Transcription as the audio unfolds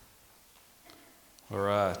All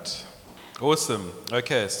right. Awesome.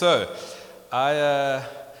 Okay, so I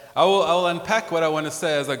will unpack what I want to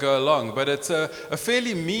say as I go along, but it's a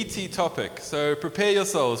fairly meaty topic. So prepare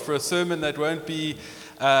yourselves for a sermon that won't be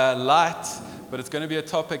light, but it's going to be a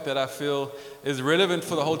topic that I feel is relevant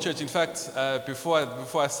for the whole church. In fact, before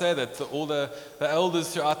I say that, all the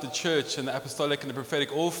elders throughout the church and the apostolic and the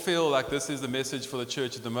prophetic all feel like this is the message for the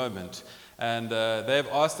church at the moment. And they've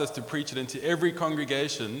asked us to preach it into every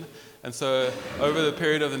congregation. And so over the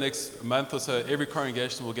period of the next month or so, every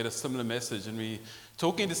congregation will get a similar message. And we're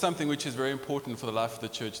talking to something which is very important for the life of the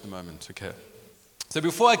church at the moment. Okay. So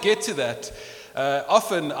before I get to that,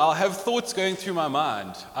 often I'll have thoughts going through my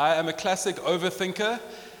mind. I am a classic overthinker.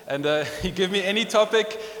 And you give me any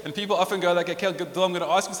topic, and people often go like, okay, I'm going to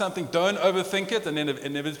ask you something, don't overthink it, and then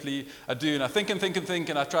inevitably I do, and I think,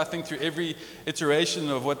 and I try to think through every iteration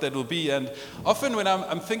of what that will be, and often when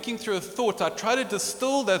I'm thinking through a thought, I try to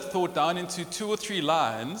distill that thought down into 2 or 3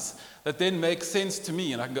 lines that then make sense to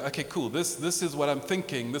me, and I can go, okay, cool, this is what I'm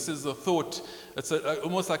thinking, this is the thought, it's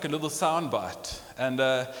almost like a little soundbite, and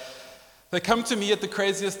they come to me at the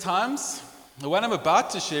craziest times. The one I'm about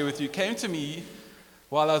to share with you came to me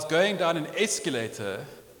while I was going down an escalator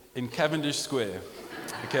in Cavendish Square.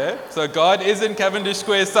 Okay? So God is in Cavendish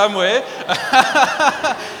Square somewhere.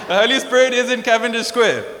 The Holy Spirit is in Cavendish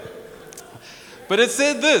Square. But it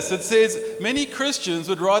said this, it says, many Christians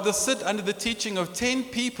would rather sit under the teaching of 10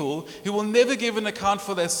 people who will never give an account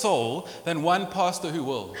for their soul than one pastor who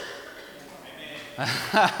will.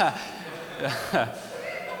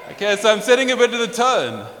 Okay, so I'm setting a bit of the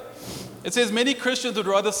tone. It says many Christians would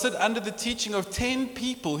rather sit under the teaching of 10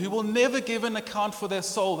 people who will never give an account for their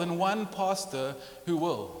soul than one pastor who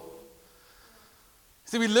will.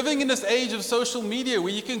 See, we're living in this age of social media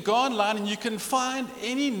where you can go online and you can find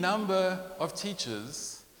any number of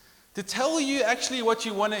teachers to tell you actually what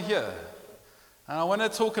you want to hear. And I want to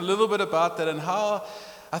talk a little bit about that and how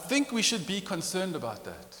I think we should be concerned about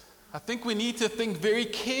that. I think we need to think very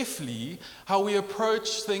carefully how we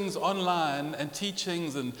approach things online and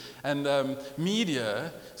teachings and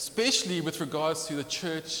media, especially with regards to the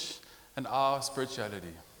church and our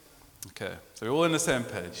spirituality. Okay, so we're all on the same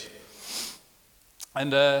page.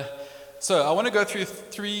 And so I want to go through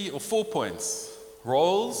 3 or 4 points.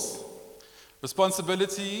 Roles,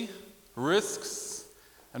 responsibility, risks,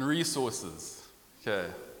 and resources. Okay.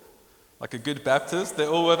 Like a good Baptist, they're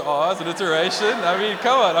all with R's, alliteration. I mean,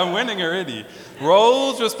 come on, I'm winning already.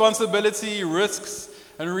 Roles, responsibility, risks,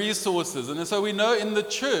 and resources. And so we know in the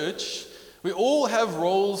church, we all have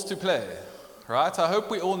roles to play, right? I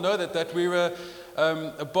hope we all know that we're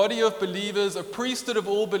a body of believers, a priesthood of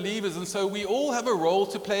all believers. And so we all have a role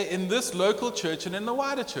to play in this local church and in the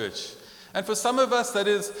wider church. And for some of us, that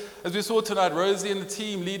is, as we saw tonight, Rosie and the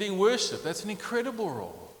team leading worship. That's an incredible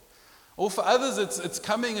role. Or for others, it's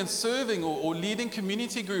coming and serving or leading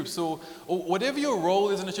community groups or whatever your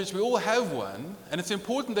role is in the church. We all have one, and it's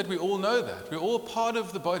important that we all know that. We're all part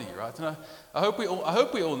of the body, right? And I hope we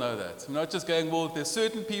all know that. I'm not just going, well, there's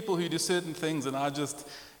certain people who do certain things, and I'm just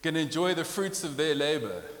going to enjoy the fruits of their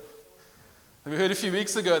labor. We heard a few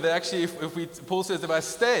weeks ago that actually, Paul says, if I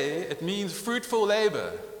stay, it means fruitful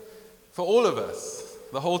labor for all of us,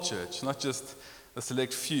 the whole church, not just a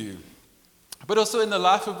select few. But also in the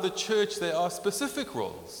life of the church, there are specific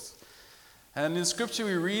roles. And in Scripture,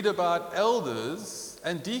 we read about elders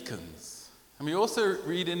and deacons. And we also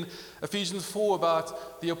read in Ephesians 4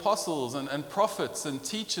 about the apostles and prophets and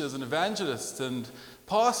teachers and evangelists and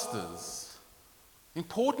pastors.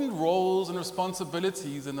 Important roles and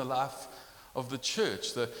responsibilities in the life of the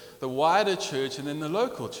church, the wider church and then the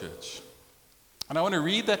local church. And I want to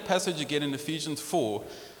read that passage again in Ephesians 4.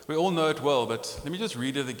 We all know it well, but let me just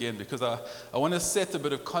read it again because I want to set a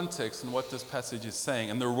bit of context in what this passage is saying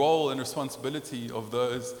and the role and responsibility of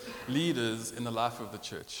those leaders in the life of the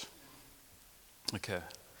church. Okay,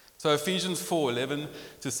 so Ephesians 4:11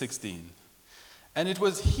 to 16. And it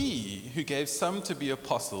was he who gave some to be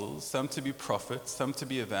apostles, some to be prophets, some to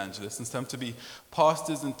be evangelists, and some to be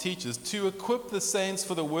pastors and teachers to equip the saints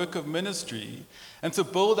for the work of ministry and to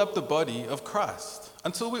build up the body of Christ,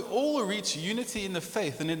 until we all reach unity in the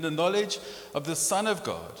faith and in the knowledge of the Son of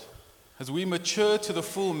God, as we mature to the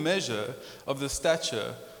full measure of the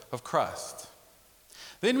stature of Christ.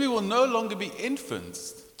 Then we will no longer be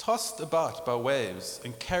infants, tossed about by waves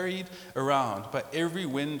and carried around by every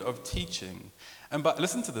wind of teaching. And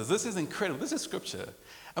listen to this, this is incredible, this is scripture.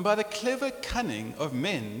 And by the clever cunning of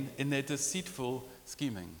men in their deceitful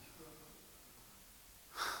scheming.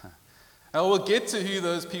 Now we'll get to who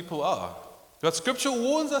those people are. But scripture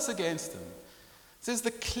warns us against them. It says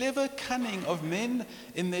the clever cunning of men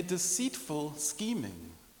in their deceitful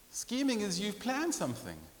scheming. Scheming is you've planned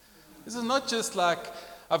something. This is not just like,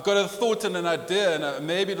 I've got a thought and an idea and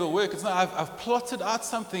maybe it'll work. It's not, I've plotted out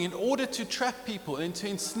something in order to trap people and to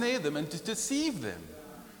ensnare them and to deceive them.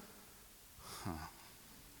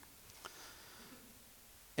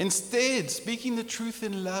 Instead, speaking the truth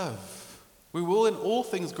in love, we will in all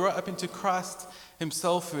things grow up into Christ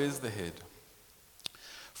himself, who is the head.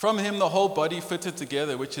 From him the whole body fitted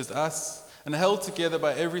together, which is us, and held together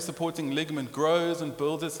by every supporting ligament, grows and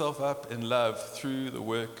builds itself up in love through the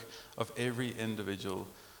work of every individual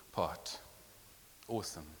part.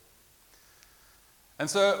 Awesome. And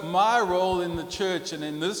so my role in the church and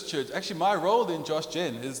in this church, actually my role in Josh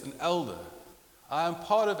Gen is an elder. I am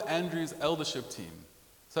part of Andrew's eldership team.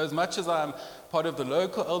 So as much as I'm part of the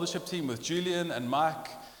local eldership team with Julian and Mike,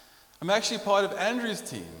 I'm actually part of Andrew's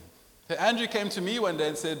team. So Andrew came to me one day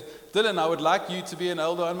and said, Dylan, I would like you to be an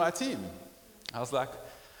elder on my team. I was like,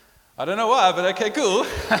 I don't know why, but okay, cool.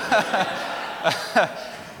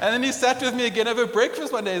 And then he sat with me again over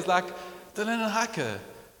breakfast one day. He's like, Dylan and Heike,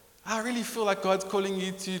 I really feel like God's calling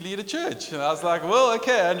you to lead a church. And I was like, well,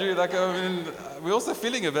 okay, Andrew, we're also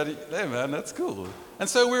feeling a bit, hey man, that's cool. And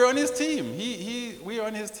so we're on his team. We are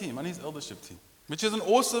on his team, on his eldership team, which is an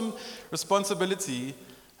awesome responsibility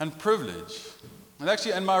and privilege.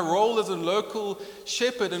 And my role as a local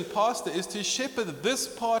shepherd and pastor is to shepherd this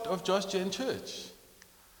part of Josh Gen Church.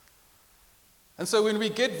 And so when we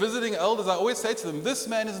get visiting elders, I always say to them, this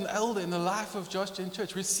man is an elder in the life of Josh Gen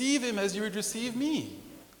Church. Receive him as you would receive me.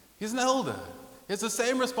 He's an elder. He has the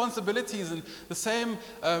same responsibilities and the same,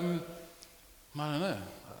 let's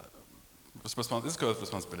go with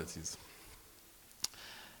responsibilities.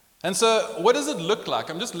 And so what does it look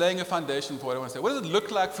like? I'm just laying a foundation for what I want to say. What does it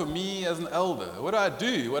look like for me as an elder? What do I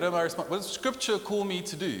do? What does Scripture call me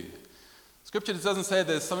to do? Scripture doesn't say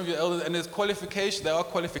there's some of your elders, and there's qualifications. There are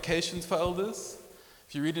qualifications for elders.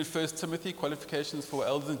 If you read in 1 Timothy, qualifications for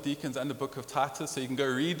elders and deacons and the book of Titus, so you can go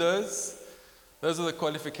read those. Those are the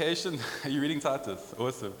qualifications. Are you reading Titus?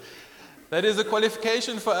 Awesome. That is a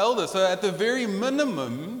qualification for elders. So at the very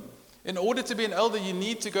minimum, in order to be an elder, you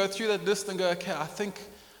need to go through that list and go, okay, I think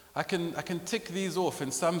I can tick these off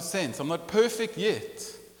in some sense. I'm not perfect yet,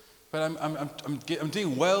 but I'm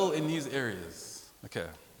doing well in these areas. Okay.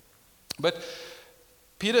 But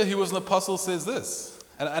Peter, who was an apostle, says this,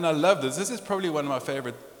 and I love this. This is probably one of my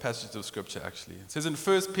favorite passages of Scripture, actually. It says in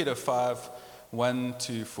 1 Peter 5,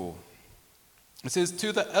 1-4. It says,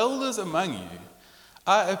 to the elders among you,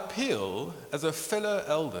 I appeal as a fellow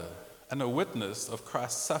elder and a witness of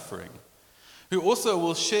Christ's suffering, who also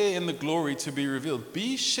will share in the glory to be revealed.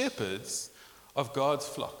 Be shepherds of God's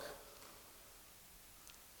flock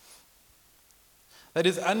that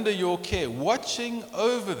is under your care, watching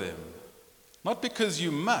over them, not because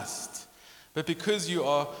you must, but because you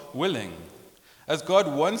are willing, as God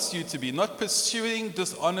wants you to be, not pursuing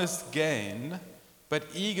dishonest gain, but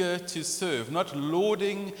eager to serve, not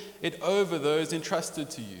lording it over those entrusted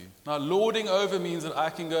to you. Now, lording over means that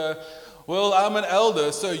I can go, well, I'm an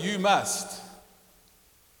elder, so you must.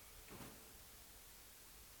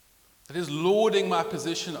 It is lording my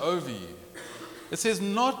position over you. It says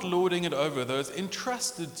not lording it over those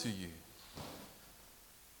entrusted to you.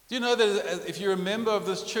 Do you know that if you're a member of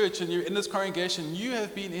this church and you're in this congregation, you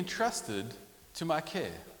have been entrusted to my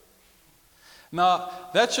care? Now,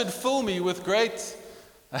 that should fill me with great,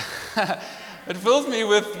 it fills me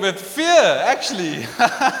with fear, actually.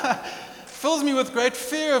 It fills me with great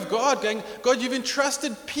fear of God, going, God, you've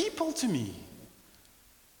entrusted people to me.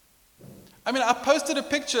 I mean, I posted a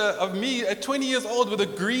picture of me at 20 years old with a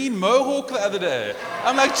green mohawk the other day.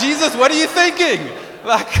 I'm like, Jesus, what are you thinking?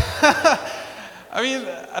 Like, I mean,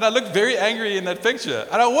 and I looked very angry in that picture.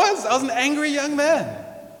 And I was an angry young man.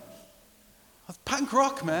 I was punk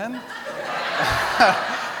rock, man.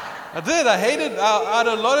 I did. I hated, I had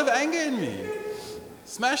a lot of anger in me.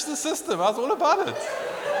 Smash the system. I was all about it.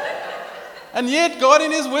 And yet, God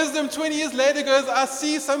in his wisdom, 20 years later, goes, I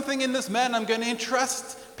see something in this man. I'm going to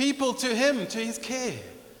entrust people to him, to his care.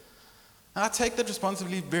 And I take that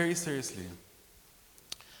responsibility very seriously.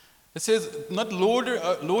 It says, not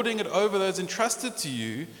lording it over those entrusted to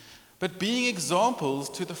you, but being examples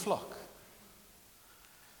to the flock.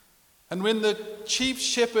 And when the chief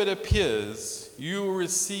shepherd appears, you will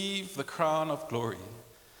receive the crown of glory.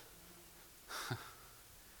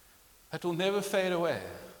 That will never fade away.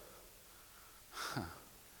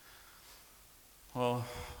 Well,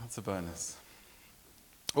 that's a bonus.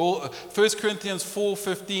 Or 1 Corinthians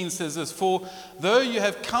 4:15 says this, for though you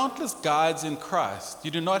have countless guides in Christ,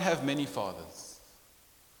 you do not have many fathers.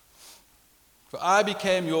 For I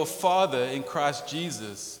became your father in Christ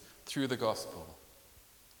Jesus through the gospel.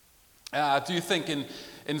 I do think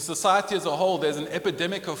in society as a whole, there's an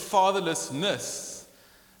epidemic of fatherlessness.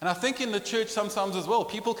 And I think in the church sometimes as well,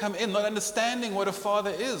 people come in not understanding what a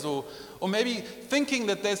father is, or maybe thinking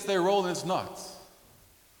that that's their role and it's not.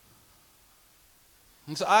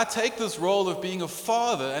 And so I take this role of being a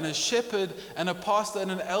father and a shepherd and a pastor and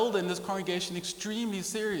an elder in this congregation extremely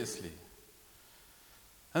seriously.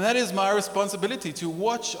 And that is my responsibility, to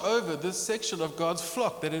watch over this section of God's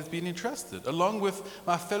flock that has been entrusted, along with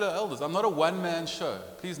my fellow elders. I'm not a one-man show.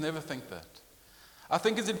 Please never think that. I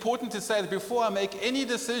think it's important to say that before I make any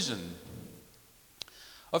decision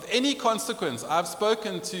of any consequence, I've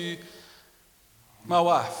spoken to my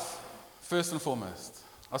wife, first and foremost.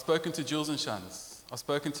 I've spoken to Jules and Shans. I've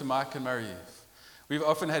spoken to Mike and Marie. We've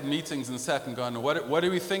often had meetings and sat and gone, what do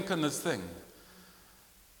we think on this thing?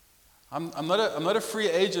 I'm not a free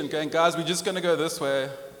agent going, guys, we're just going to go this way.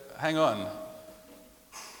 Hang on.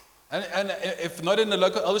 And if not in the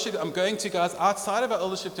local eldership, I'm going to guys outside of our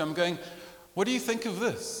eldership team. I'm going, what do you think of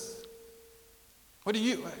this?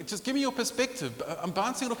 Just give me your perspective. I'm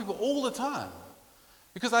bouncing it off people all the time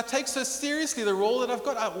because I take so seriously the role that I've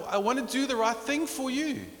got. I want to do the right thing for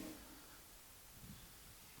you.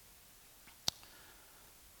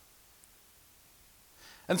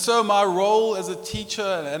 And so my role as a teacher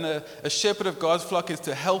and a shepherd of God's flock is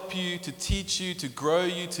to help you, to teach you, to grow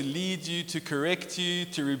you, to lead you, to correct you,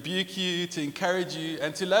 to rebuke you, to encourage you,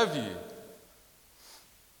 and to love you.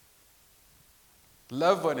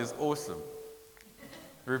 Love one is awesome.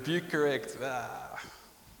 Rebuke, correct.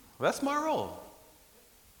 That's my role.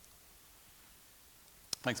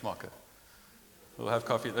 Thanks, Marco. We'll have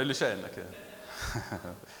coffee. Oh, Lucian, okay.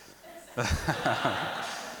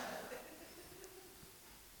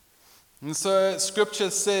 And so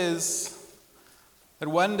Scripture says that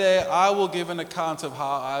one day I will give an account of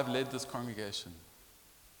how I've led this congregation.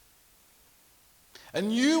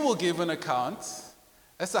 And you will give an account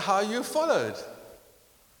as to how you followed.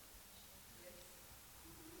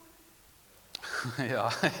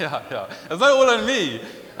 Yeah. It's not all on me.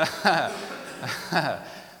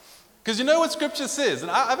 Because you know what Scripture says,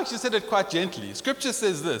 and I've actually said it quite gently. Scripture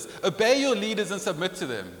says this: obey your leaders and submit to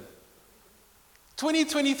them.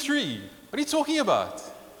 2023, what are you talking about?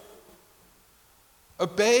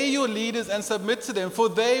 Obey your leaders and submit to them, for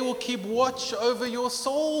they will keep watch over your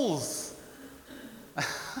souls.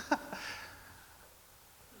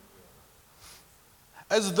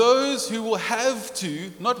 As those who will have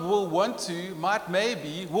to, not will want to, might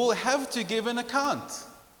maybe, will have to give an account.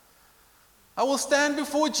 I will stand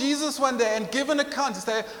before Jesus one day and give an account to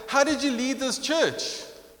say, how did you lead this church?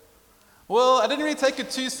 Well, I didn't really take it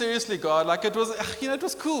too seriously, God. Like it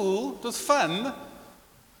was cool, it was fun.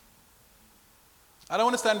 I don't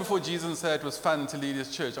want to stand before Jesus and say it was fun to lead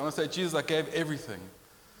his church. I want to say, Jesus, I gave everything.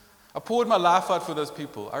 I poured my life out for those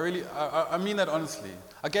people. I mean that honestly.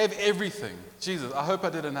 I gave everything. Jesus, I hope I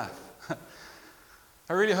did enough.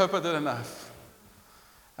 I really hope I did enough.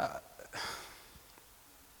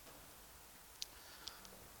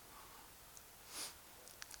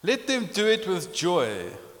 Let them do it with joy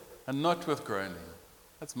and not with groaning.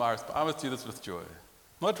 That's my response. I must do this with joy,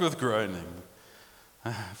 not with groaning.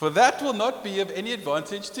 For that will not be of any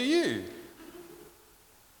advantage to you.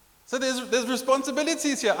 So there's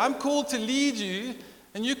responsibilities here. I'm called to lead you,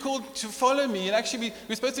 and you're called to follow me. And actually,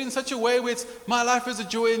 we're supposed to be in such a way where it's my life is a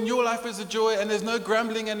joy and your life is a joy, and there's no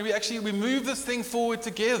grumbling, and we move this thing forward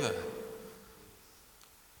together.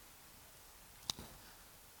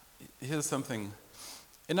 Here's something.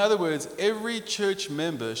 In other words, every church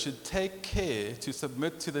member should take care to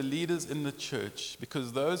submit to the leaders in the church,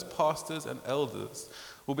 because those pastors and elders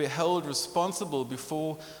will be held responsible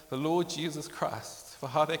before the Lord Jesus Christ for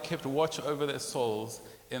how they kept watch over their souls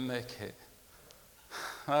in their care.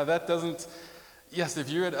 That doesn't, yes, if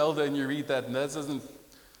you're an elder and you read that and that doesn't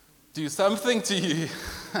do something to you,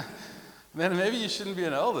 then maybe you shouldn't be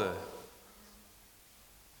an elder.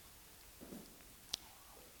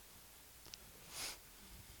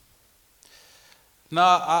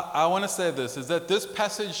 Now, I want to say this, is that this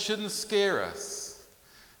passage shouldn't scare us.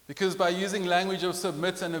 Because by using language of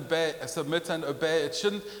submit and obey, it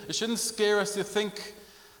shouldn't scare us to think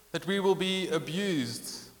that we will be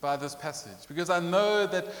abused by this passage. Because I know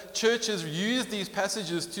that churches use these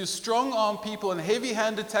passages to strong-arm people and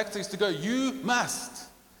heavy-handed tactics to go, you must,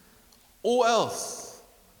 or else.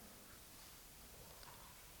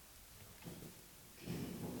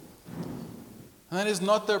 And that is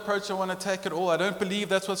not the approach I want to take at all. I don't believe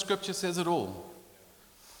that's what Scripture says at all.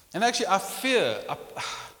 And actually, I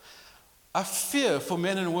fear for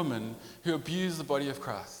men and women who abuse the body of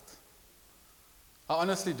Christ. I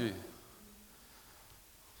honestly do.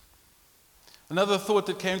 Another thought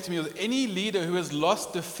that came to me was any leader who has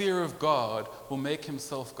lost the fear of God will make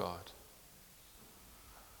himself God.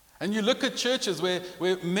 And you look at churches where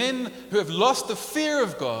men who have lost the fear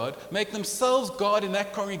of God make themselves God in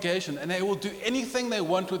that congregation, and they will do anything they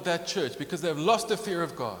want with that church because they've lost the fear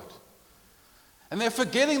of God. And they're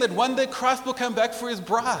forgetting that one day Christ will come back for his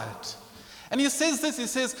bride. And he says this, he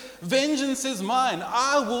says, vengeance is mine,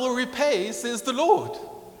 I will repay, says the Lord.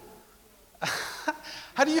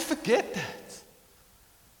 How do you forget that?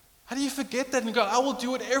 How do you forget that and go, I will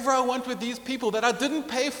do whatever I want with these people that I didn't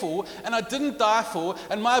pay for and I didn't die for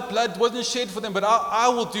and my blood wasn't shed for them, but I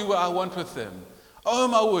will do what I want with them. Oh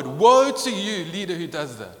my word, woe to you, leader who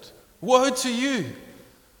does that. Woe to you.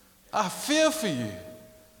 I fear for you.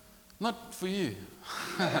 Not for you.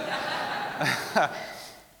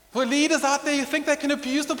 For leaders out there who think they can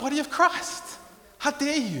abuse the body of Christ. How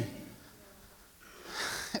dare you?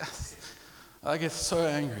 Yes. I get so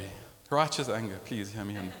angry. Righteous anger, please hear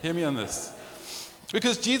me on this.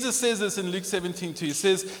 Because Jesus says this in Luke 17:2. He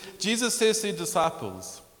says, Jesus says to his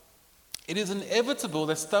disciples, it is inevitable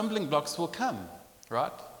that stumbling blocks will come,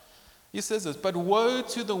 right? He says this, but woe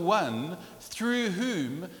to the one through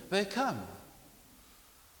whom they come.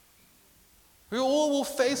 We all will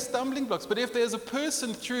face stumbling blocks, but if there's a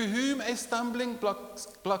person through whom a stumbling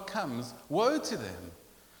block comes, woe to them.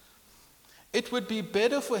 It would be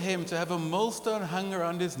better for him to have a millstone hung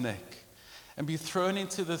around his neck and be thrown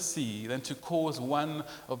into the sea than to cause one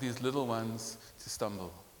of these little ones to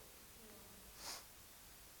stumble.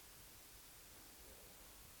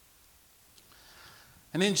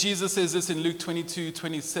 And then Jesus says this in Luke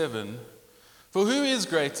 22:27, for who is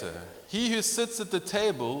greater, he who sits at the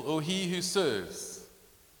table or he who serves?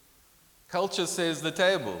 Culture says the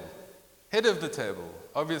table, head of the table,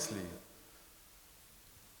 obviously.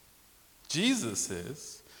 Jesus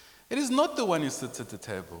says, it is not the one who sits at the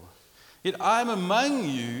table, yet I am among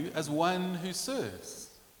you as one who serves.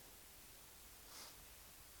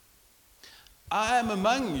 I am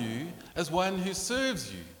among you as one who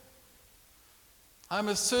serves you. I'm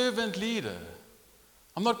a servant leader.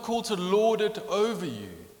 I'm not called to lord it over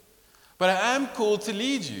you, but I am called to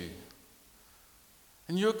lead you.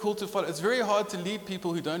 And you're called to follow. It's very hard to lead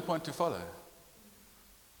people who don't want to follow.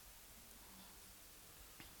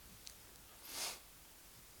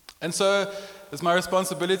 And so it's my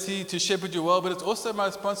responsibility to shepherd you well, but it's also my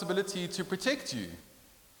responsibility to protect you.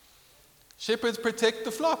 Shepherds protect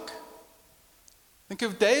the flock. Think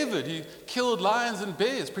of David, he killed lions and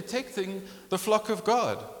bears, protecting the flock of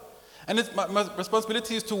God. And it's my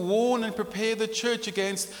responsibility is to warn and prepare the church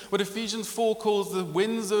against what Ephesians 4 calls the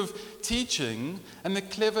winds of teaching and the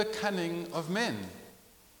clever cunning of men.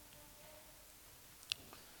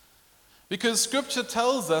 Because Scripture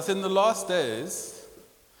tells us in the last days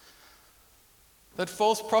that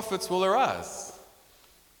false prophets will arise.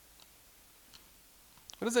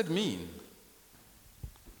 What does that mean?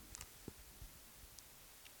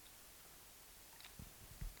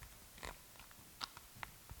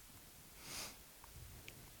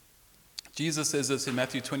 Jesus says this in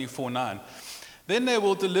Matthew 24:9. Then they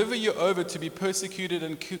will deliver you over to be persecuted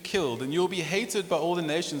and killed, and you'll be hated by all the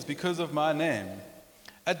nations because of my name.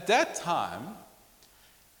 At that time,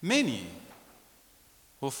 many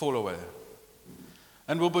will fall away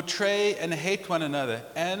and will betray and hate one another,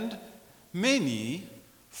 and many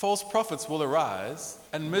false prophets will arise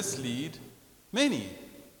and mislead many.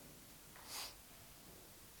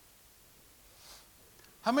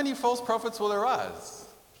 How many false prophets will arise?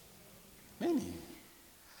 Many.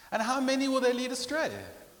 And how many will they lead astray?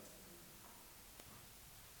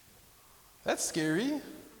 That's scary.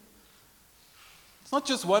 It's not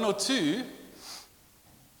just one or two.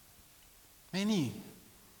 Many.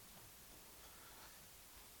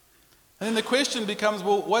 And then the question becomes,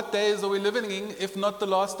 well, what days are we living in if not the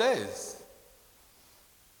last days?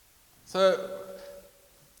 So,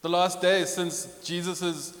 the last days since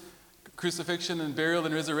Jesus' crucifixion and burial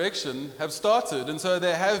and resurrection have started, and so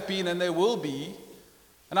there have been and there will be,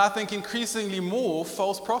 and I think increasingly more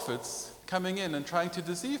false prophets coming in and trying to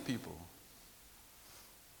deceive people.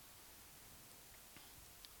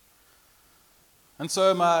 And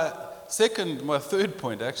so my third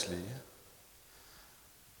point actually,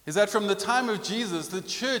 is that from the time of Jesus, the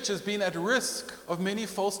church has been at risk of many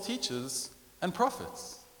false teachers and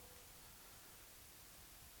prophets.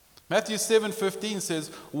 Matthew 7:15 says,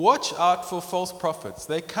 watch out for false prophets.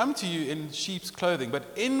 They come to you in sheep's clothing, but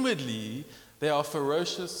inwardly they are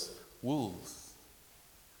ferocious wolves.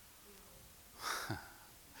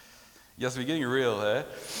 Yes, we're getting real, eh?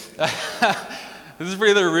 This is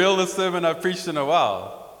probably the realest sermon I've preached in a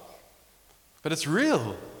while. But it's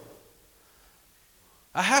real.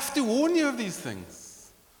 I have to warn you of these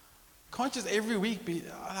things. Can't just every week be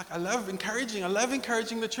like, I love encouraging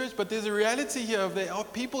the church, but there's a reality here of there are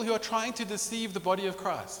people who are trying to deceive the body of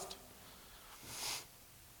Christ.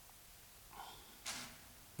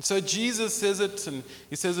 And so Jesus says it, and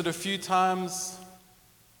he says it a few times.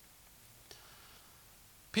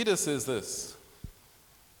 Peter says this,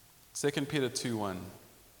 2 Peter 2:1.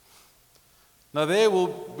 Now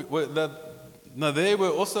there were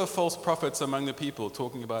also false prophets among the people,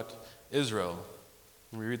 talking about Israel.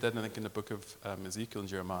 We read that, I think, in the book of Ezekiel and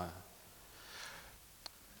Jeremiah.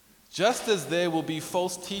 Just as there will be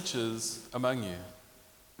false teachers among you,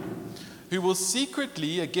 who will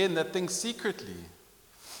secretly, again, that thing secretly,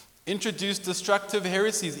 introduce destructive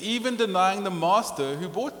heresies, even denying the master who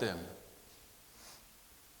bought them,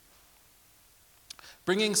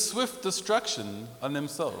 bringing swift destruction on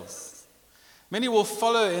themselves. Many will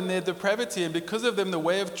follow in their depravity, and because of them the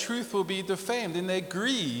way of truth will be defamed. In their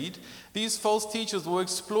greed, these false teachers will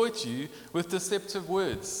exploit you with deceptive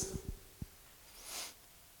words.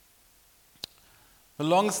 The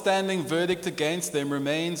long-standing verdict against them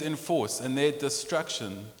remains in force, and their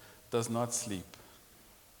destruction does not sleep.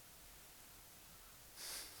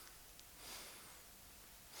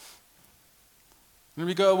 And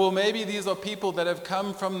we go, well, maybe these are people that have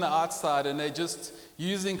come from the outside and they're just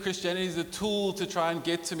using Christianity as a tool to try and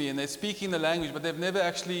get to me, and they're speaking the language, but they've never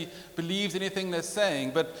actually believed anything they're saying.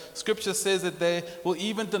 But Scripture says that they will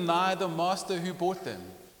even deny the master who bought them.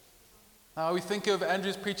 Now we think of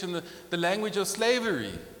Andrew's preaching the language of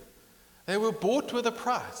slavery. They were bought with a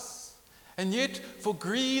price. And yet, for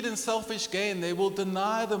greed and selfish gain, they will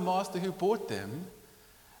deny the master who bought them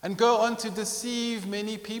and go on to deceive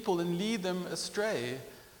many people and lead them astray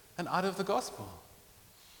and out of the gospel.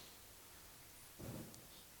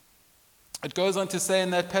 It goes on to say in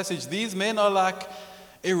that passage, these men are like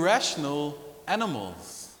irrational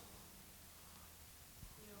animals.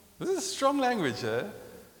 This is strong language, eh?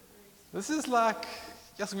 This is like,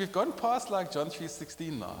 yes, we've gone past like John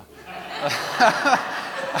 3:16 now.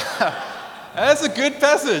 That's a good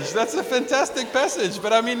passage. That's a fantastic passage.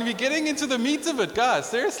 But I mean, we're getting into the meat of it, guys.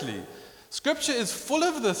 Seriously. Scripture is full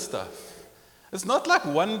of this stuff. It's not like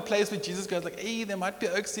one place where Jesus goes like, hey, there might be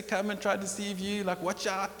oaks who come and try to deceive you. Like, watch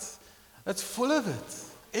out. It's full of it.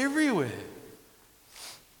 Everywhere.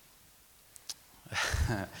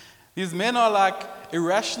 These men are like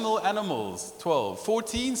irrational animals. 12.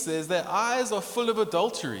 14 says, their eyes are full of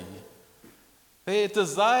adultery. Their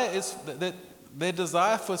desire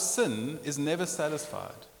for sin is never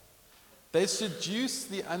satisfied. They seduce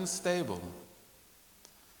the unstable.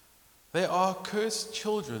 They are cursed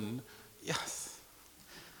children. Yes.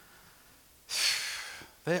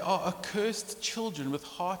 They are accursed children with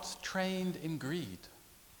hearts trained in greed.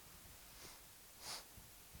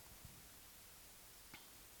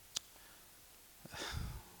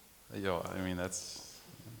 Yeah, I mean, that's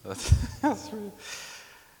true.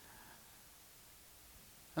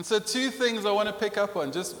 And so 2 things I want to pick up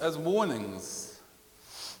on, just as warnings,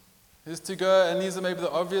 is to go, and these are maybe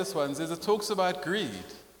the obvious ones, is it talks about greed.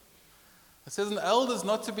 It says an elder is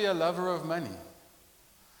not to be a lover of money.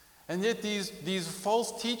 And yet these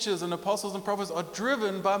false teachers and apostles and prophets are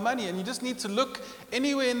driven by money. And you just need to look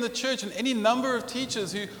anywhere in the church and any number of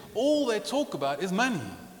teachers who all they talk about is money.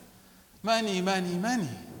 Money, money, money.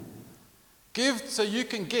 Give so you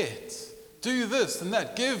can get. Do this and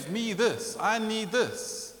that. Give me this. I need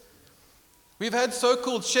this. We've had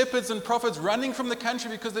so-called shepherds and prophets running from the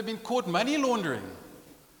country because they've been caught money laundering.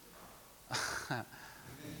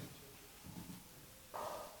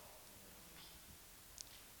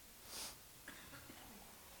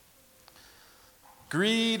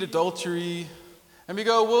 Greed, adultery. And we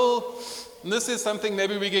go, well, and this is something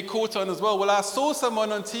maybe we get caught on as well. Well, I saw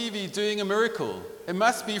someone on TV doing a miracle. It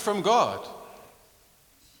must be from God.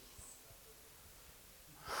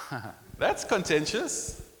 That's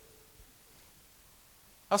contentious.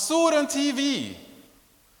 I saw it on TV.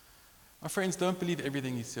 My friends, don't believe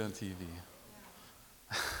everything you see on TV.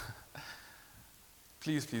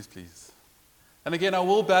 Please, please, please. And again, I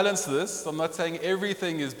will balance this. I'm not saying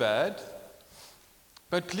everything is bad.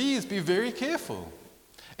 But please be very careful.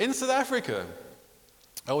 In South Africa,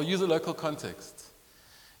 I will use a local context.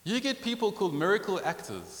 You get people called miracle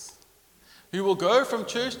actors who will go from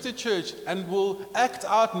church to church and will act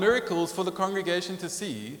out miracles for the congregation to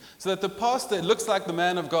see so that the pastor looks like the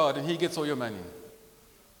man of God and he gets all your money.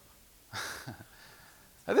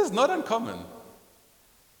 That is not uncommon.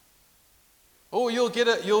 Or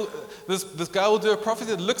this guy will do a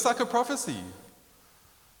prophecy that looks like a prophecy.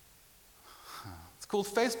 It's called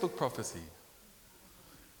Facebook prophecy.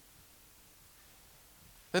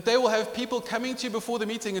 That they will have people coming to you before the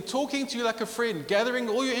meeting and talking to you like a friend, gathering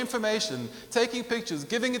all your information, taking pictures,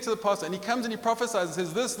 giving it to the pastor, and he comes and he prophesies and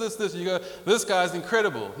says this, this, this, and you go, this guy's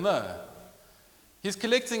incredible. No. He's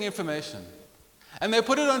collecting information. And they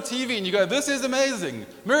put it on TV and you go, this is amazing.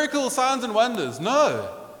 Miracles, signs, and wonders. No.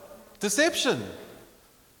 Deception.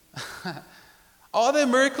 Are there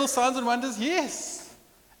miracles, signs, and wonders? Yes.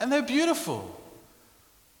 And they're beautiful.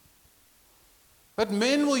 But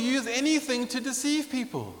men will use anything to deceive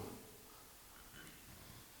people.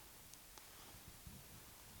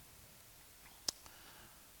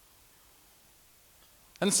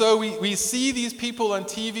 And so we see these people on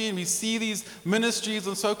TV and we see these ministries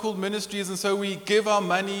and so-called ministries, and so we give our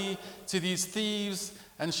money to these thieves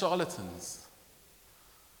and charlatans.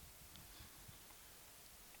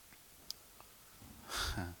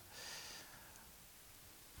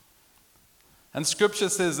 And Scripture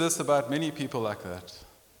says this about many people like that.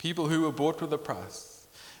 People who were bought with a price,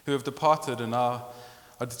 who have departed and now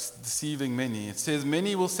are deceiving many. It says,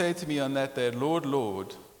 many will say to me on that day, Lord,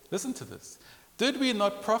 Lord, listen to this, did we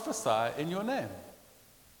not prophesy in your name?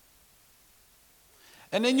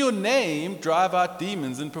 And in your name drive out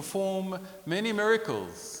demons and perform many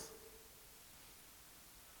miracles.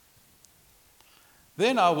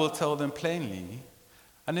 Then I will tell them plainly,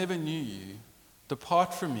 I never knew you.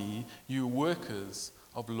 Depart from me, you workers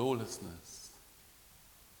of lawlessness.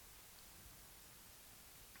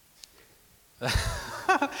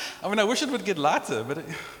 I mean, I wish it would get lighter, but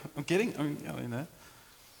you know.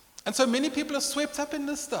 And so many people are swept up in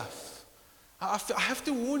this stuff. I have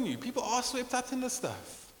to warn you, people are swept up in this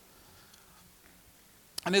stuff.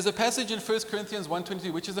 And there's a passage in 1 Corinthians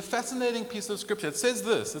 1:22, which is a fascinating piece of scripture. It says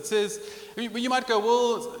this. It says, you might go,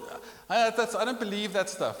 well, I don't believe that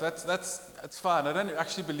stuff. That's fine. I don't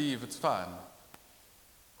actually believe it's fine.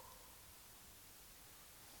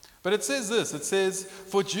 But it says this. It says,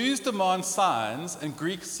 for Jews demand signs and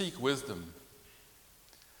Greeks seek wisdom.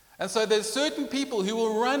 And so there's certain people who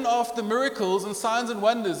will run after miracles and signs and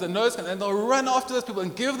wonders and those, and they'll run after those people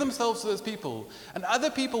and give themselves to those people. And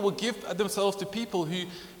other people will give themselves to people who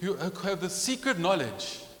have the secret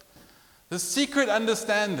knowledge, the secret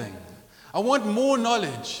understanding. I want more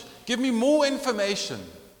knowledge. Give me more information.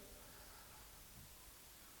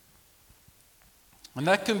 And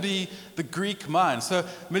that can be the Greek mind. So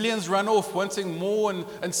millions run off wanting more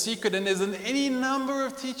and secret. And there's any number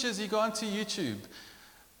of teachers, you go onto YouTube.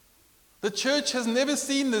 The church has never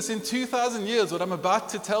seen this in 2,000 years, what I'm about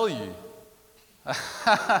to tell you.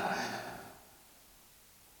 I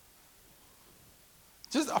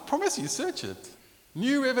promise you, search it.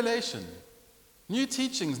 New revelation. New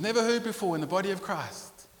teachings never heard before in the body of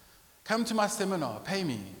Christ. Come to my seminar, pay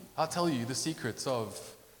me. I'll tell you the secrets of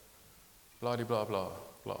blah, blah, blah,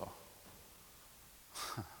 blah.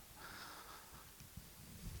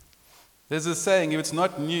 There's a saying, if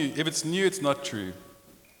it's new, it's not true.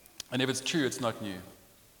 And if it's true, it's not new.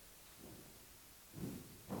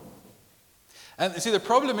 And see, the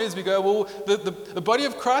problem is we go, well, the body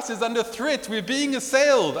of Christ is under threat. We're being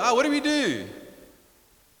assailed. What do we do?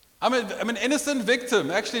 I'm an innocent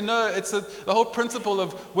victim. Actually, no, it's the whole principle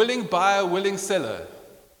of willing buyer, willing seller.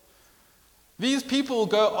 These people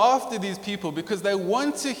go after these people because they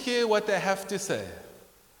want to hear what they have to say.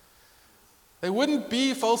 They wouldn't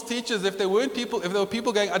be false teachers if there were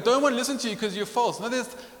people going, I don't want to listen to you because you're false. No,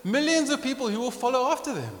 there's millions of people who will follow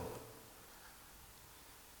after them.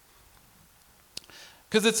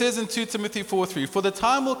 Because it says in 2 Timothy 4:3, for the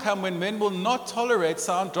time will come when men will not tolerate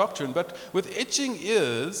sound doctrine, but with itching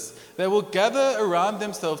ears they will gather around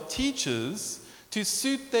themselves teachers to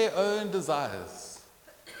suit their own desires.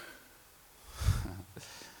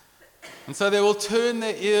 And so they will turn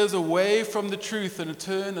their ears away from the truth and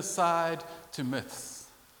turn aside to myths.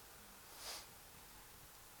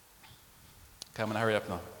 Come on, hurry up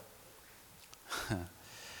now.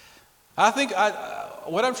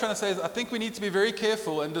 What I'm trying to say is I think we need to be very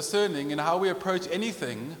careful and discerning in how we approach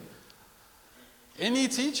anything, any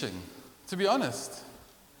teaching, to be honest.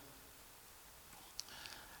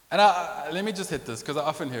 And let me just hit this because I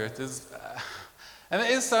often hear it. And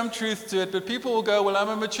there is some truth to it, but people will go, well, I'm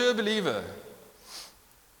a mature believer.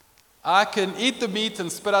 I can eat the meat and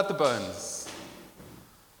spit out the bones.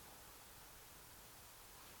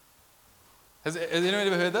 Has anyone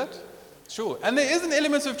ever heard that? Sure. And there is an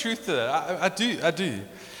element of truth to that. I do.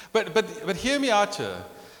 But hear me out here.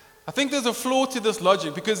 I think there's a flaw to this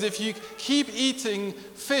logic, because if you keep eating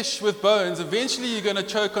fish with bones, eventually you're going to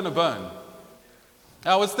choke on a bone.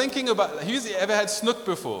 Now, I was thinking about, who's ever had snook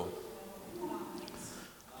before?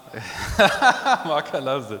 Marco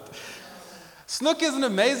loves it. Snook is an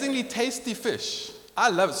amazingly tasty fish. I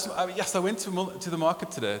love it. Yes, I went to the market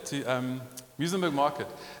today, to Muizenberg market.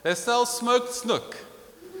 They sell smoked snook.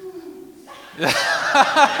 Yeah.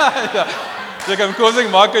 Like I'm causing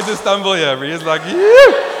Marco to stumble here, but he's like,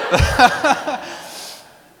 yeah.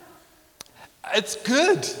 It's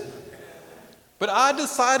good. But I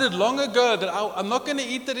decided long ago that I'm not going to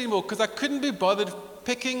eat that anymore because I couldn't be bothered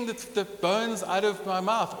picking the bones out of my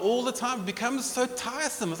mouth all the time. It becomes so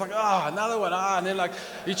tiresome. It's like, another one, and then like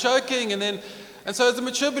you're choking, and so as a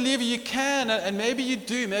mature believer, you can, and maybe you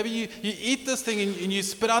do. Maybe you eat this thing and you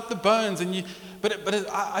spit out the bones,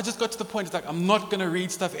 I just got to the point, it's like, I'm not going to read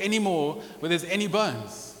stuff anymore where there's any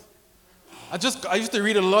bones. I used to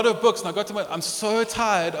read a lot of books, and I got to I'm so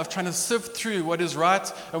tired of trying to sift through what is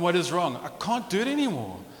right and what is wrong. I can't do it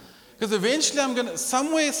anymore. Because eventually I'm going to,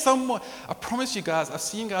 somewhere, I promise you guys, I've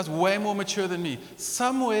seen guys way more mature than me.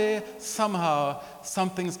 Somewhere, somehow,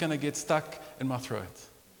 something's going to get stuck in my throat.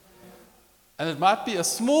 And it might be a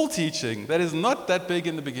small teaching that is not that big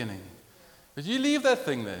in the beginning. But you leave that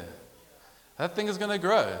thing there. That thing is going to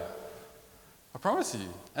grow. I promise you.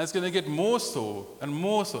 And it's going to get more so and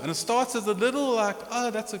more so. And it starts as a little like,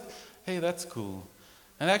 hey, that's cool.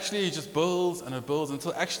 And actually it just builds and it builds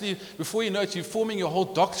until actually, before you know it, you're forming your whole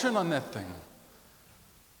doctrine on that thing.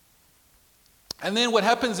 And then what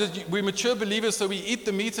happens is we're mature believers, so we eat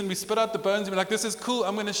the meat and we spit out the bones and we're like, this is cool,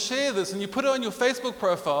 I'm going to share this. And you put it on your Facebook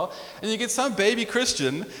profile and you get some baby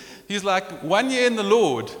Christian, he's like 1 year in the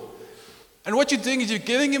Lord. And what you're doing is you're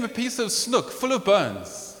giving him a piece of snook full of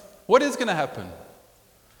bones. What is going to happen?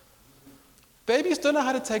 Babies don't know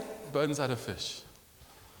how to take bones out of fish.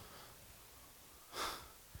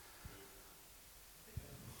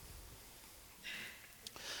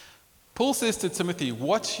 Paul says to Timothy,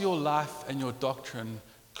 watch your life and your doctrine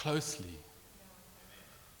closely.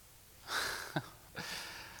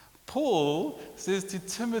 Paul says to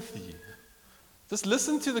Timothy, just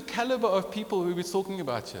listen to the caliber of people who we're talking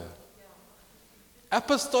about here.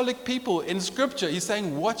 Apostolic people in Scripture, he's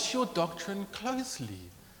saying, watch your doctrine closely.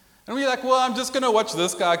 And we're like, well, I'm just going to watch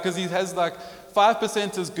this guy because he has like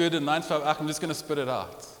 5% is good and 95%, I'm just going to spit it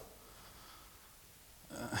out.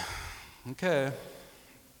 Okay.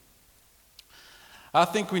 I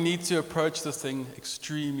think we need to approach this thing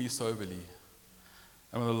extremely soberly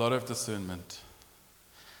and with a lot of discernment.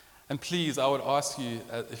 And please, I would ask you,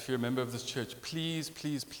 if you're a member of this church, please,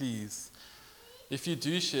 please, please, if you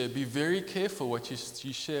do share, be very careful what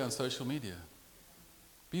you share on social media.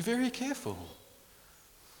 Be very careful.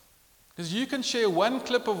 Because you can share one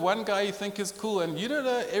clip of one guy you think is cool, and you don't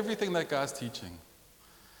know everything that guy's teaching.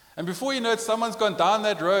 And before you know it, someone's gone down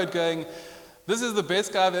that road going, this is the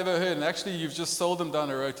best guy I've ever heard, and actually you've just sold them down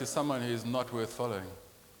the road to someone who's not worth following.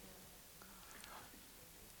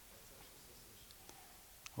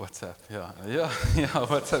 WhatsApp, yeah,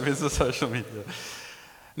 WhatsApp is a social media.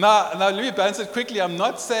 Now, let me balance it quickly. I'm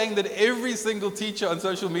not saying that every single teacher on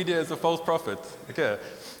social media is a false prophet. Okay,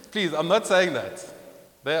 please, I'm not saying that.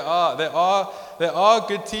 There are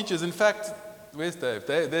good teachers. In fact, where's Dave?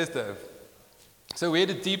 There's Dave. So we had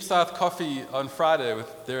a Deep South coffee on Friday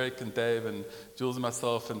with Derek and Dave and Jules and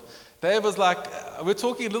myself. And Dave was like, we're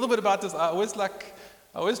talking a little bit about this. I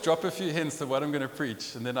always drop a few hints of what I'm going to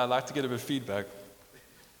preach, and then I like to get a bit of feedback.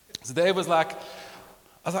 So Dave was like, I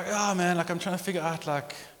was like, oh man, like I'm trying to figure out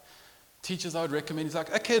like teachers I would recommend. He's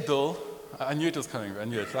like, okay, Bill. I knew it was coming. I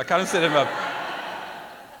knew it. So I kind of set him up.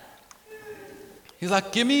 He's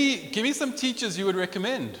like, give me some teachers you would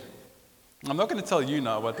recommend. I'm not going to tell you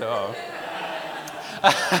now what they are.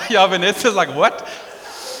 Yeah, Vanessa's like, what?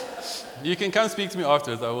 You can come speak to me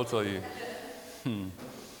afterwards, I will tell you.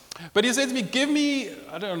 But he said to me,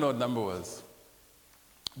 I don't know what number was.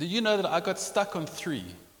 Did you know that I got stuck on 3?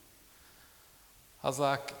 I was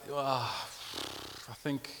like, I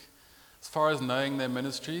think as far as knowing their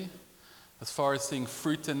ministry, as far as seeing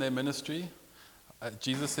fruit in their ministry,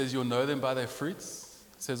 Jesus says you'll know them by their fruits.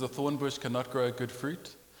 He says a thorn bush cannot grow good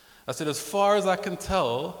fruit. I said, as far as I can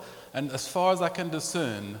tell, and as far as I can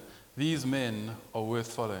discern, these men are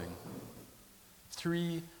worth following.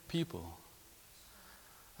 3 people.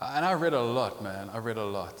 And I read a lot, man. I read a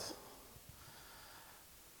lot.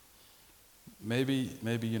 Maybe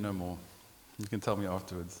you know more. You can tell me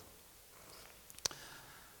afterwards.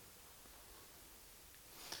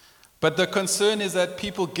 But the concern is that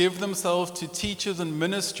people give themselves to teachers and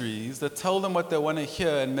ministries that tell them what they want to hear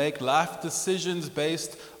and make life decisions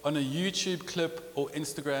based on a YouTube clip or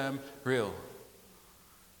Instagram reel.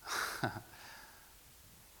 And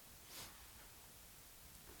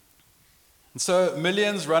so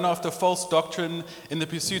millions run after false doctrine in the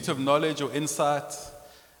pursuit of knowledge or insight,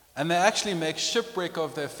 and they actually make shipwreck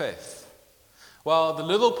of their faith. while the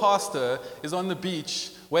little pastor is on the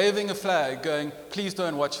beach waving a flag going, please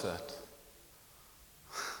don't watch that.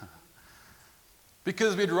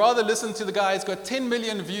 Because we'd rather listen to the guy who's got 10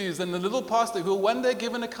 million views than the little pastor who will one day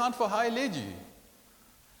give an account for how he led you.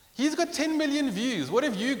 He's got 10 million views. What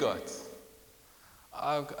have you got?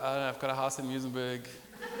 I've got a house in Muizenberg.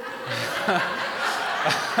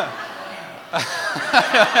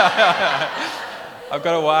 I've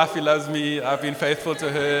got a wife who loves me. I've been faithful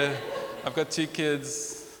to her. I've got 2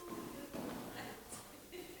 kids.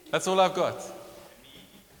 That's all I've got.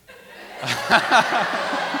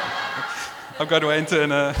 I've got Wayne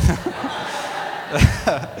Turner.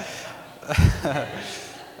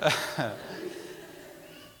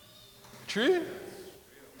 True?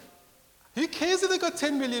 Who cares if they got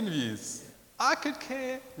 10 million views? I could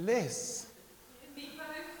care less.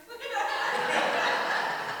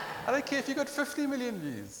 I don't care if you got 50 million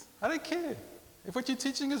views. I don't care. If what you're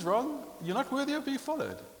teaching is wrong, you're not worthy of being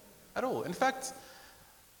followed at all. In fact,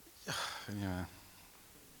 yeah.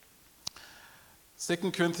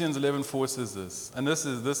 2 Corinthians 11:4 says this, and this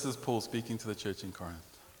is Paul speaking to the church in Corinth.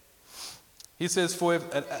 He says,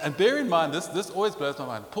 and bear in mind, this always blows my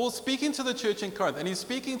mind. Paul's speaking to the church in Corinth, and he's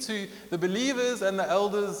speaking to the believers and the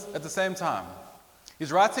elders at the same time.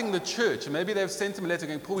 He's writing the church, and maybe they've sent him a letter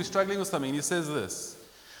going, Paul, we're struggling with something, and he says this,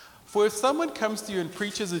 for if someone comes to you and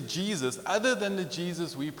preaches a Jesus other than the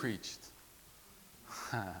Jesus we preached,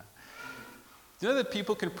 do you know that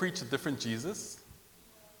people can preach a different Jesus?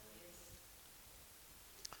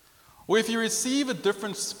 Or if you receive a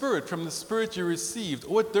different spirit from the spirit you received,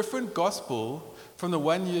 or a different gospel from the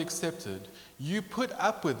one you accepted, you put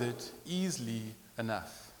up with it easily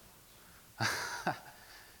enough.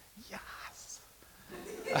 Yes.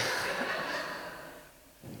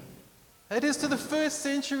 That is to the first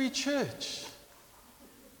century church.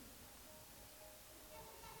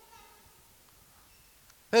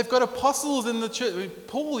 They've got apostles in the church.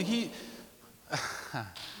 Paul, he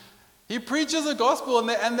preaches a gospel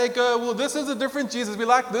and they go, well, this is a different Jesus. We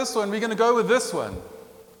like this one. We're going to go with this one.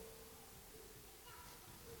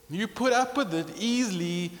 You put up with it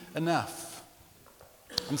easily enough.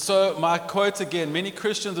 And so my quote again, many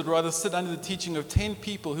Christians would rather sit under the teaching of 10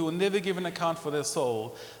 people who will never give an account for their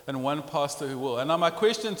soul than one pastor who will. And now my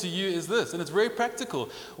question to you is this, and it's very practical.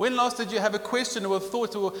 When last did you have a question or a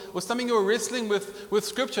thought or something you were wrestling with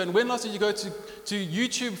Scripture? And when last did you go to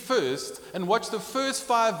YouTube first and watch the first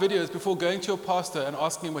 5 videos before going to your pastor and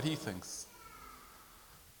asking him what he thinks?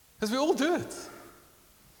 Because we all do it.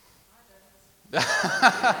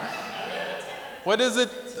 What is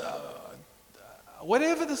it?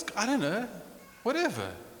 Whatever this, I don't know, whatever.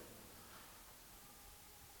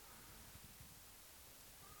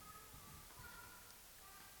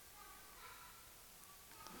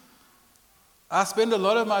 I spend a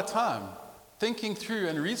lot of my time thinking through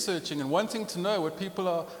and researching and wanting to know what people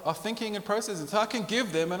are thinking and processing so I can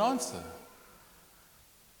give them an answer.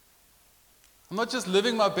 I'm not just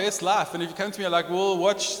living my best life, and if you come to me, I'm like, well,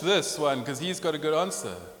 watch this one because he's got a good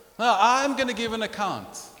answer. No, I'm going to give an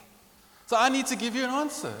account. So I need to give you an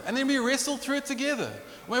answer. And then we wrestle through it together.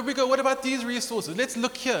 Where we go, what about these resources? Let's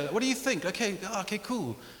look here. What do you think? Okay,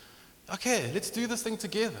 cool. Okay, let's do this thing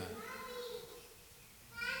together.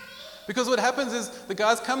 Because what happens is the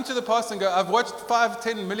guys come to the pastor and go, I've watched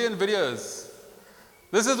 5-10 million videos.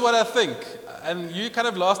 This is what I think. And you kind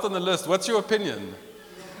of last on the list. What's your opinion?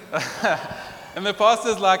 And the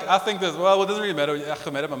pastor's like, I think this. Well, it doesn't really matter. I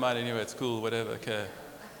made up my mind anyway. It's cool, whatever. Okay.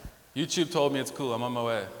 YouTube told me it's cool. I'm on my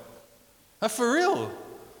way. For real?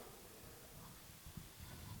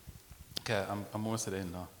 Okay, I'm almost at the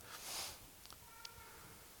end now.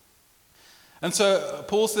 And so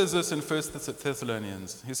Paul says this in 1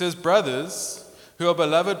 Thessalonians. He says, brothers who are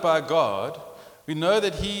beloved by God, we know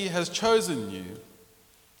that he has chosen you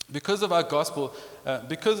because our gospel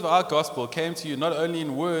came to you not only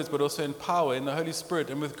in words but also in power, in the Holy Spirit,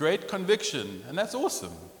 and with great conviction. And that's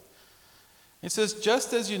awesome. It says,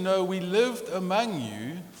 just as you know, we lived among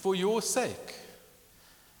you for your sake.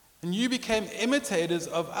 And you became imitators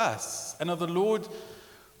of us and of the Lord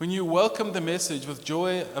when you welcomed the message with the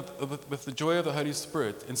joy of the Holy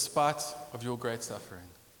Spirit in spite of your great suffering.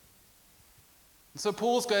 And so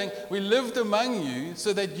Paul's going, we lived among you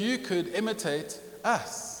so that you could imitate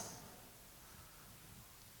us.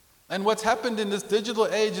 And what's happened in this digital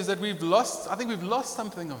age is that we've lost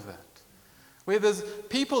something of that. Where there's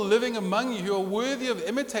people living among you who are worthy of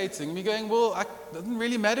imitating, and you're going, well, it doesn't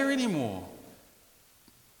really matter anymore.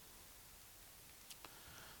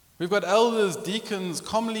 We've got elders, deacons,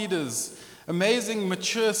 comm leaders, amazing,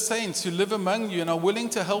 mature saints who live among you and are willing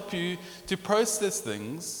to help you to process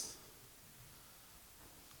things.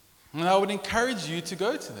 And I would encourage you to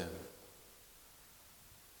go to them.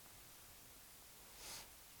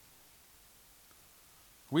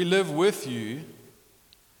 We live with you,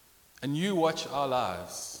 and you watch our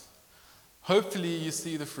lives. Hopefully you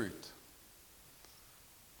see the fruit.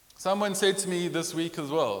 Someone said to me this week as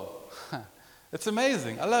well, it's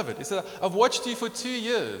amazing, I love it. He said, I've watched you for 2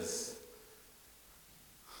 years.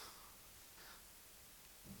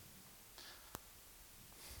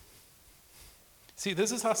 See,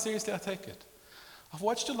 this is how seriously I take it. I've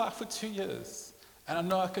watched your life for 2 years, and I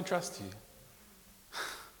know I can trust you.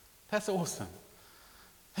 That's awesome.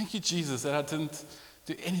 Thank you, Jesus, that I didn't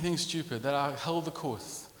do anything stupid, that I held the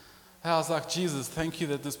course. And I was like, Jesus, thank you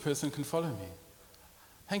that this person can follow me.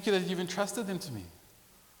 Thank you that you've entrusted them to me.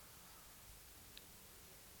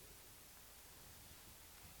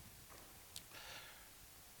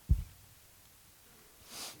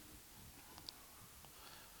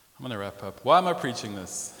 I'm going to wrap up. Why am I preaching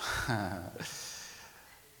this?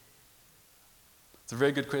 It's a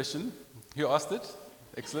very good question. Who asked it?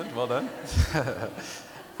 Excellent. Well done.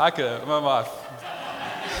 Heike, my wife.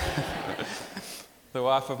 The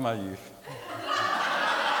wife of my youth.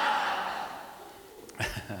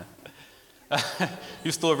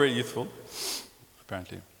 You're still very youthful,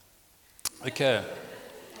 apparently. Okay.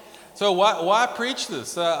 So why preach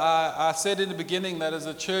this? I said in the beginning that as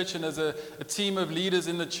a church and as a team of leaders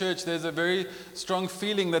in the church, there's a very strong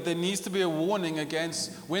feeling that there needs to be a warning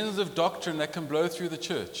against winds of doctrine that can blow through the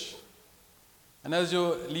church. And as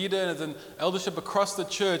your leader and as an eldership across the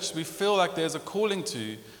church, we feel like there's a calling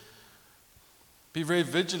to be very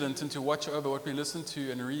vigilant and to watch over what we listen to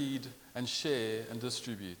and read and share and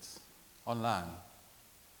distribute online.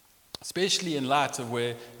 Especially in light of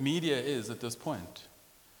where media is at this point.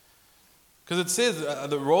 Because it says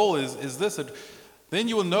the role is this, that then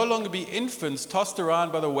you will no longer be infants tossed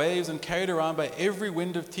around by the waves and carried around by every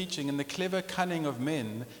wind of teaching and the clever cunning of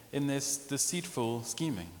men in this deceitful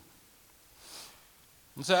scheming.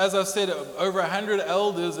 And so as I've said, over 100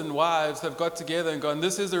 elders and wives have got together and gone,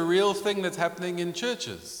 this is a real thing that's happening in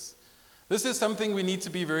churches. This is something we need to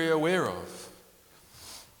be very aware of.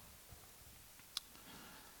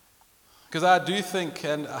 Because I do think,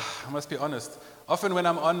 and I must be honest, often when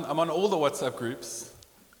I'm on all the WhatsApp groups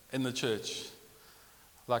in the church,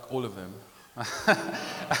 like all of them.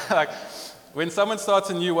 Like when someone starts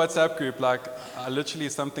a new WhatsApp group, like literally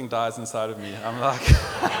something dies inside of me. I'm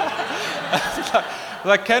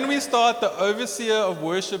like, can we start the overseer of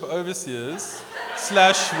worship overseers /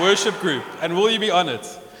 worship group? And will you be on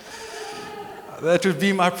it? That would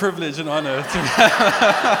be my privilege and honor.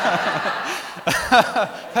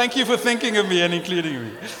 Thank you for thinking of me and including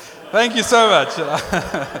me. Thank you so much.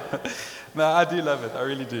 No, I do love it. I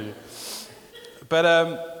really do. But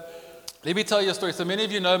let me tell you a story. So many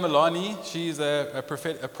of you know Milani. She's a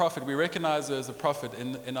prophet. We recognize her as a prophet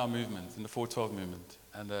in our movement, in the 412 movement.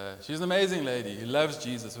 And she's an amazing lady who loves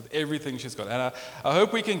Jesus with everything she's got. And I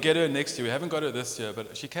hope we can get her next year. We haven't got her this year,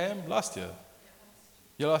 but she came last year.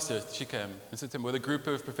 Yeah, last year she came in September with a group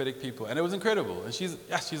of prophetic people. And it was incredible. And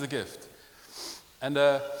she's a gift. And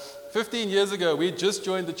 15 years ago, we just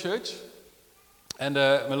joined the church. And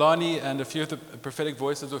Milani and a few of the prophetic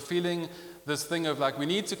voices were feeling this thing of like, we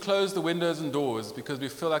need to close the windows and doors because we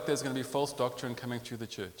feel like there's going to be false doctrine coming through the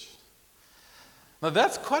church. Now,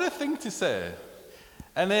 that's quite a thing to say.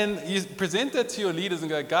 And then you present that to your leaders and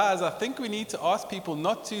go, guys, I think we need to ask people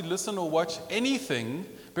not to listen or watch anything.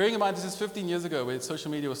 Bearing in mind, this is 15 years ago where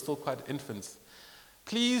social media was still quite infant.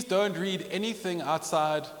 Please don't read anything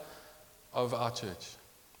outside of our church.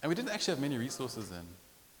 And we didn't actually have many resources then.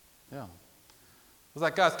 Yeah. I was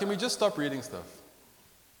like, guys, can we just stop reading stuff?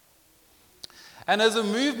 And as a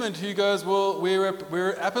movement who goes, well, we're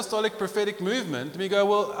an apostolic prophetic movement, we go,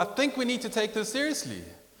 well, I think we need to take this seriously.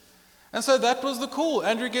 And so that was the call.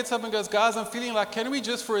 Andrew gets up and goes, guys, I'm feeling like, can we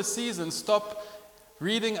just for a season stop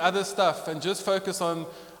reading other stuff and just focus on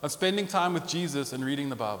spending time with Jesus and reading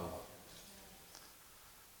the Bible?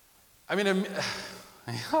 I mean,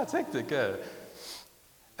 it's hectic, yeah.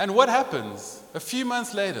 And what happens? A few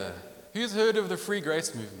months later, who's heard of the free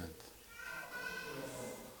grace movement?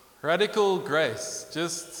 Radical grace,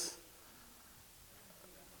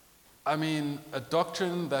 a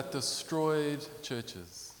doctrine that destroyed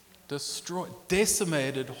churches,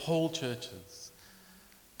 decimated whole churches.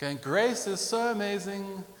 Going, grace is so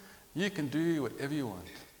amazing, you can do whatever you want.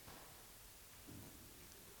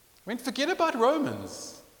 Forget about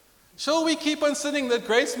Romans. Shall we keep on sinning that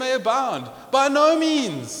grace may abound? By no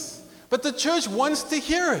means. But the church wants to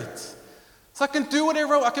hear it. So I can do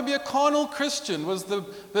whatever I can be a carnal Christian was the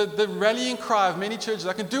rallying cry of many churches.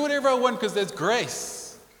 I can do whatever I want because there's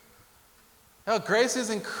grace. Oh, grace is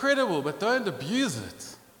incredible, but don't abuse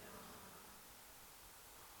it.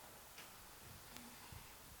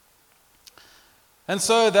 And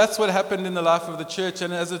so that's what happened in the life of the church.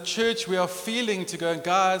 And as a church, we are feeling to go,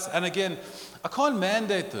 guys, and again, I can't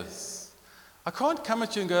mandate this. I can't come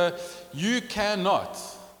at you and go, you cannot.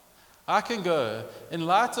 I can go, in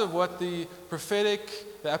light of what the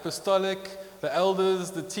prophetic, the apostolic, the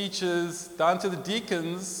elders, the teachers, down to the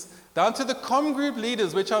deacons, down to the comm group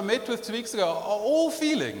leaders, which I met with 2 weeks ago, are all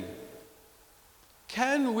feeling.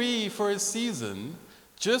 Can we, for a season,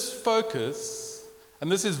 just focus, and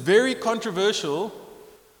this is very controversial,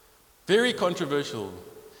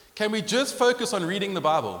 can we just focus on reading the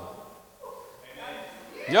Bible?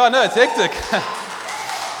 Yeah, no, it's hectic.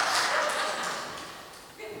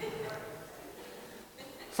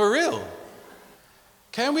 For real.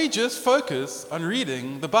 Can we just focus on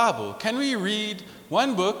reading the Bible? Can we read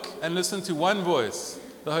one book and listen to one voice,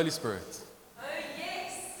 the Holy Spirit? Oh,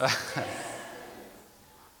 yes.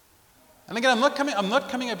 And again, I'm not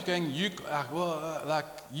coming up going, you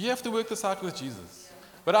have to work this out with Jesus.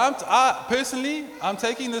 But personally, I'm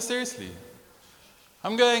taking this seriously.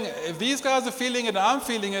 I'm going, if these guys are feeling it and I'm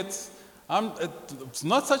feeling it, it's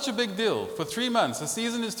not such a big deal. For 3 months, the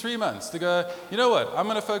season is 3 months, to go, you know what, I'm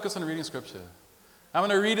going to focus on reading Scripture. I'm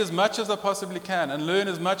going to read as much as I possibly can and learn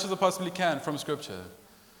as much as I possibly can from Scripture.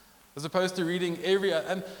 As opposed to reading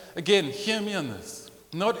and again, hear me on this.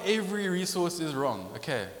 Not every resource is wrong,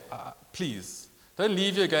 okay? Please, don't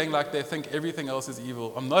leave here going like they think everything else is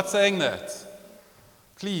evil. I'm not saying that.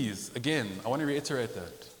 Please, again, I want to reiterate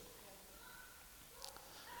that.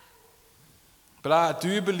 But I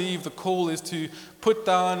do believe the call is to put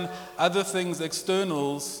down other things,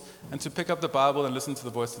 externals, and to pick up the Bible and listen to the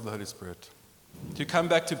voice of the Holy Spirit. To come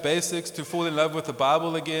back to basics, to fall in love with the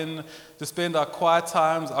Bible again, to spend our quiet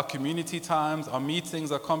times, our community times, our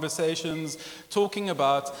meetings, our conversations, talking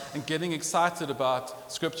about and getting excited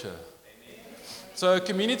about Scripture. So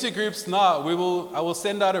community groups now, I will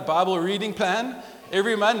send out a Bible reading plan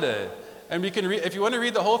every Monday. And we can read, if you want to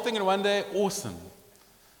read the whole thing in one day, awesome.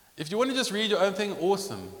 If you want to just read your own thing,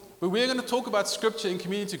 awesome. But we're going to talk about Scripture in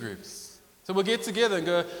community groups. So we'll get together and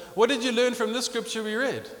go, what did you learn from this Scripture we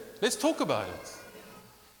read? Let's talk about it.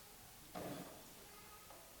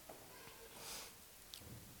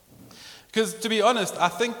 Because to be honest, I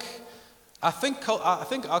think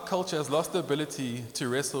our culture has lost the ability to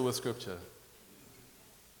wrestle with Scripture.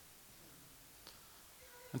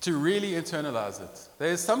 And to really internalize it. There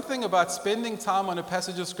is something about spending time on a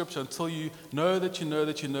passage of Scripture until you know that you know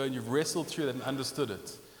that you know, and you've wrestled through it and understood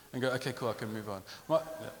it. And go, okay, cool, I can move on. Well,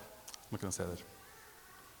 yeah, I'm not going to say that.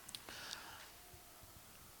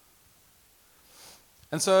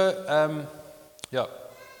 And so,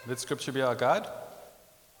 let Scripture be our guide.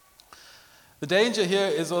 The danger here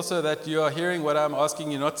is also that you are hearing what I'm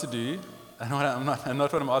asking you not to do, and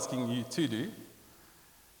not what I'm asking you to do.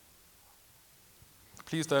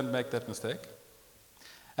 Please don't make that mistake.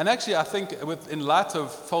 And actually, I think in light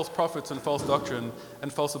of false prophets and false doctrine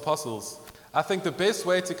and false apostles, I think the best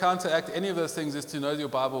way to counteract any of those things is to know your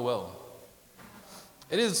Bible well.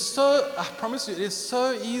 I promise you, it is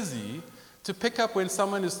so easy to pick up when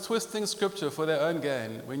someone is twisting Scripture for their own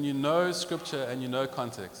gain, when you know Scripture and you know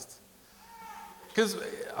context. Because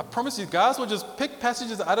I promise you, guys will just pick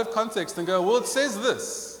passages out of context and go, well, it says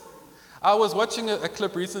this. I was watching a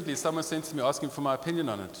clip recently, someone sent to me asking for my opinion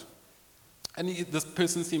on it. And this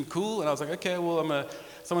person seemed cool, and I was like, okay, well,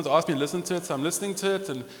 someone's asked me to listen to it, so I'm listening to it,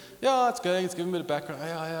 and yeah, it's giving me the background,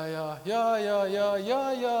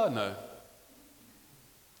 no.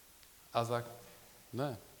 I was like,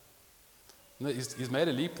 no, he's made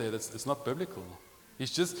a leap there, it's not biblical.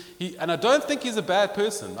 And I don't think he's a bad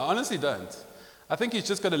person, I honestly don't. I think he's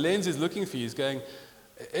just got a lens he's looking for, he's going,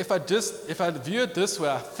 if I view it this way,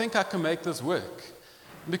 I think I can make this work.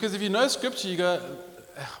 Because if you know Scripture, you go,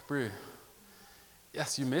 bro,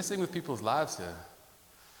 yes, you're messing with people's lives here.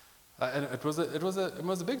 And it was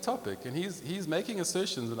a big topic, and he's making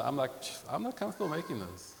assertions, and I'm like, I'm not comfortable making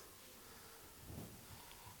those.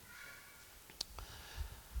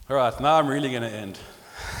 All right, now I'm really going to end.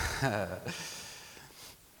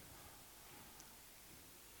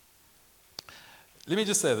 Let me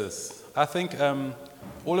just say this. I think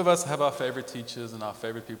all of us have our favorite teachers and our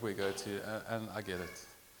favorite people we go to, and I get it.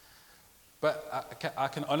 But I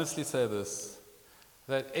can honestly say this,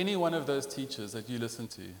 that any one of those teachers that you listen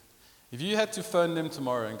to, if you had to phone them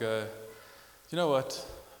tomorrow and go, you know what,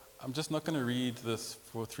 I'm just not going to read this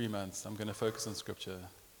for 3 months, I'm going to focus on Scripture.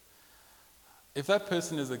 If that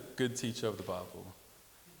person is a good teacher of the Bible,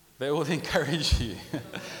 they will encourage you.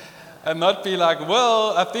 And not be like,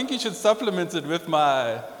 well, I think you should supplement it with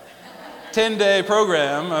my 10-day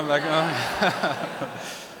program. I'm like, oh.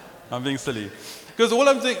 I'm being silly. Because all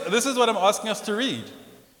I'm doing, this is what I'm asking us to read.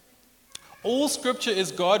 All scripture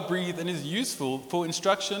is God-breathed and is useful for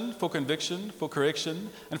instruction, for conviction, for correction,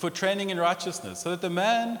 and for training in righteousness, so that the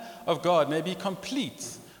man of God may be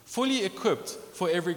complete, fully equipped for every